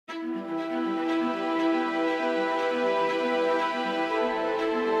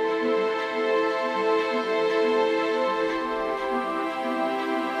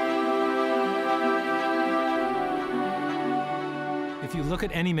look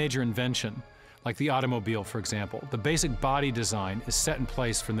at any major invention, like the automobile, for example, the basic body design is set in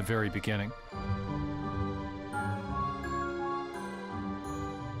place from the very beginning.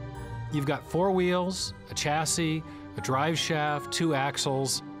 You've got 4 wheels, a chassis, a drive shaft, 2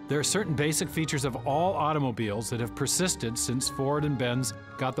 axles. There are certain basic features of all automobiles that have persisted since Ford and Benz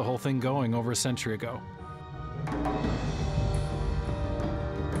got the whole thing going over a century ago.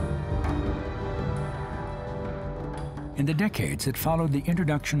 In the decades that followed the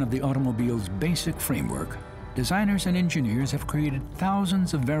introduction of the automobile's basic framework, designers and engineers have created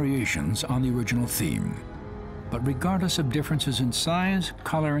thousands of variations on the original theme. But regardless of differences in size,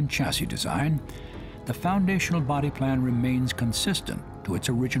 color, and chassis design, the foundational body plan remains consistent to its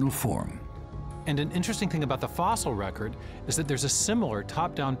original form. And an interesting thing about the fossil record is that there's a similar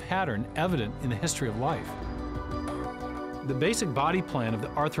top-down pattern evident in the history of life. The basic body plan of the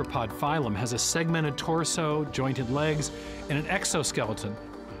arthropod phylum has a segmented torso, jointed legs, and an exoskeleton,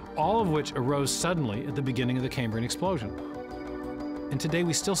 all of which arose suddenly at the beginning of the Cambrian explosion. And today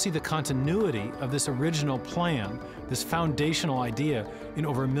we still see the continuity of this original plan, this foundational idea, in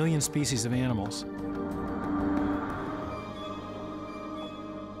over 1 million species of animals.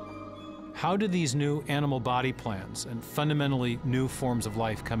 How did these new animal body plans and fundamentally new forms of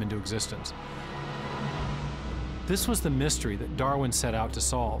life come into existence? This was the mystery that Darwin set out to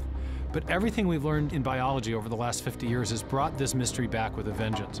solve. But everything we've learned in biology over the last 50 years has brought this mystery back with a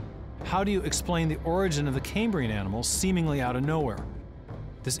vengeance. How do you explain the origin of the Cambrian animals seemingly out of nowhere?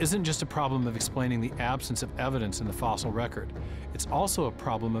 This isn't just a problem of explaining the absence of evidence in the fossil record. It's also a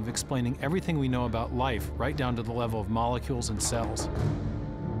problem of explaining everything we know about life, right down to the level of molecules and cells.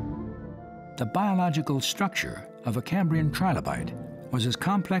 The biological structure of a Cambrian trilobite was as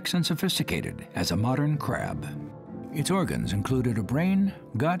complex and sophisticated as a modern crab. Its organs included a brain,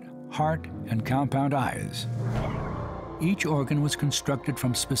 gut, heart, and compound eyes. Each organ was constructed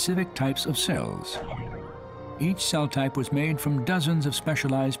from specific types of cells. Each cell type was made from dozens of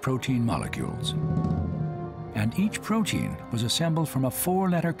specialized protein molecules. And each protein was assembled from a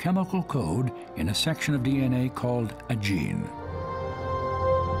 4-letter chemical code in a section of DNA called a gene.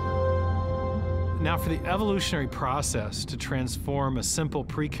 Now, for the evolutionary process to transform a simple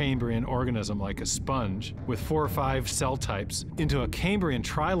Precambrian organism like a sponge with 4 or 5 cell types into a Cambrian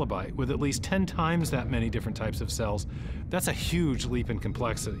trilobite with at least 10 times that many different types of cells, that's a huge leap in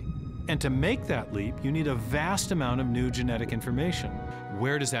complexity. And to make that leap, you need a vast amount of new genetic information.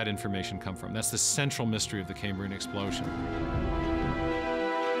 Where does that information come from? That's the central mystery of the Cambrian explosion.